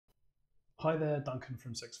Hi there, Duncan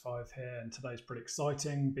from 65 here, and today's pretty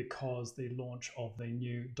exciting because the launch of the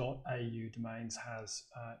new .au domains has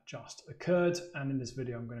just occurred, and in this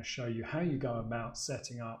video I'm going to show you how you go about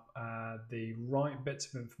setting up the right bits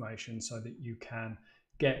of information so that you can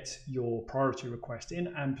get your priority request in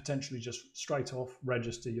and potentially just straight off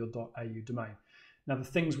register your .au domain. Now the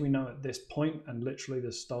things we know at this point, and literally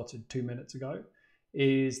this started 2 minutes ago,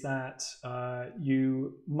 is that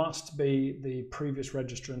you must be the previous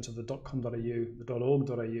registrant of the .com.au, the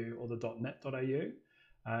 .org.au or the .net.au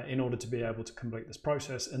in order to be able to complete this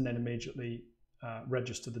process and then immediately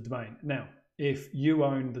register the domain. Now, if you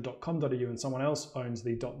own the .com.au and someone else owns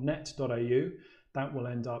the .net.au, that will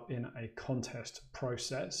end up in a contest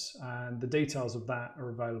process, and the details of that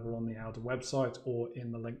are available on the Alda website or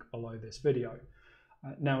in the link below this video.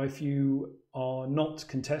 Now, if you are not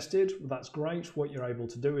contested, that's great. What you're able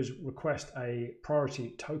to do is request a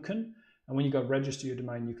priority token. And when you go register your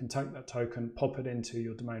domain, you can take that token, pop it into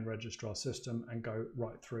your domain registrar system and go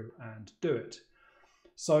right through and do it.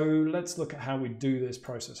 So let's look at how we do this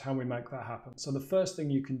process, how we make that happen. So the first thing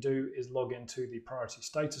you can do is log into the priority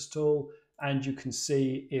status tool and you can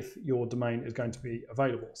see if your domain is going to be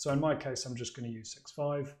available. So in my case, I'm just going to use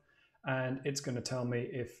 65. And it's going to tell me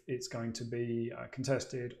if it's going to be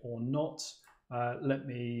contested or not. Let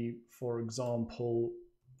me, for example,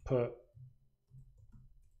 put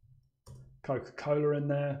Coca-Cola in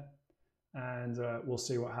there, and we'll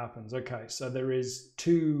see what happens. Okay, so there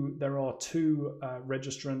are two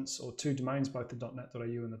registrants or two domains, both the .net.au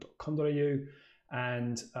and the .com.au,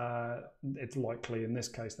 and it's likely in this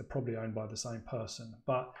case they're probably owned by the same person.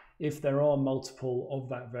 But if there are multiple of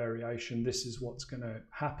that variation, this is what's going to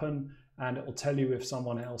happen, and it will tell you if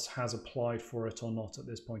someone else has applied for it or not at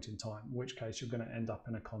this point in time, in which case you're going to end up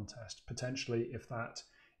in a contest, potentially, if that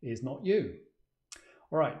is not you.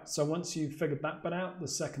 All right, so once you've figured that bit out, the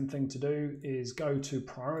second thing to do is go to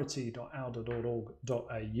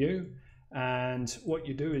priority.alda.org.au, and what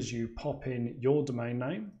you do is you pop in your domain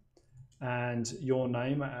name and your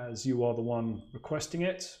name as you are the one requesting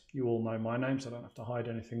it. You all know my name, so I don't have to hide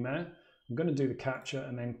anything there. I'm going to do the captcha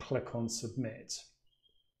and then click on submit.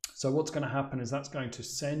 So what's going to happen is that's going to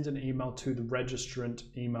send an email to the registrant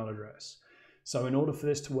email address. So in order for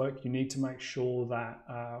this to work, you need to make sure that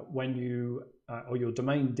when you, or your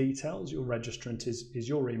domain details, your registrant is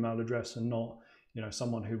your email address and not,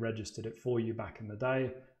 someone who registered it for you back in the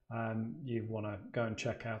day. You want to go and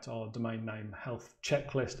check out our domain name health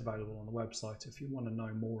checklist available on the website if you want to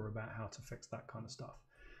know more about how to fix that kind of stuff.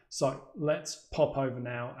 So let's pop over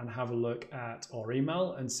now and have a look at our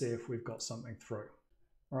email and see if we've got something through.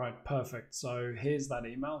 All right, perfect. So here's that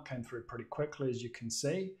email, came through pretty quickly as you can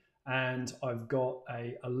see. And I've got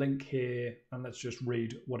a link here, and let's just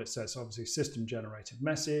read what it says. So obviously system generated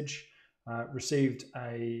message, received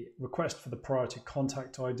a request for the priority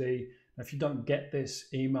contact ID. Now, if you don't get this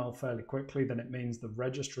email fairly quickly, then it means the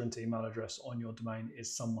registrant email address on your domain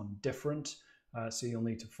is someone different. So you'll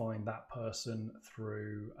need to find that person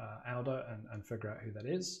through Alda and figure out who that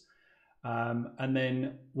is. And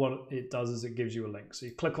then what it does is it gives you a link. So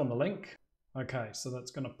you click on the link. Okay, so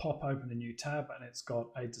that's going to pop open a new tab and it's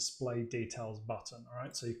got a display details button. All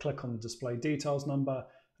right, so you click on the display details number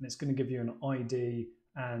and it's going to give you an ID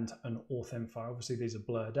and an auth info. Obviously these are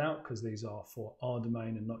blurred out because these are for our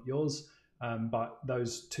domain and not yours. But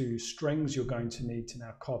those two strings you're going to need to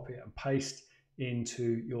now copy and paste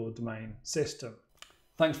into your domain system.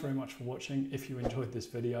 Thanks very much for watching. If you enjoyed this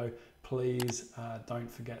video, please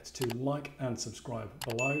don't forget to like and subscribe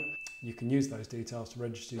below. You can use those details to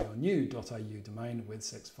register your new .au domain with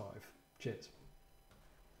 65. Cheers.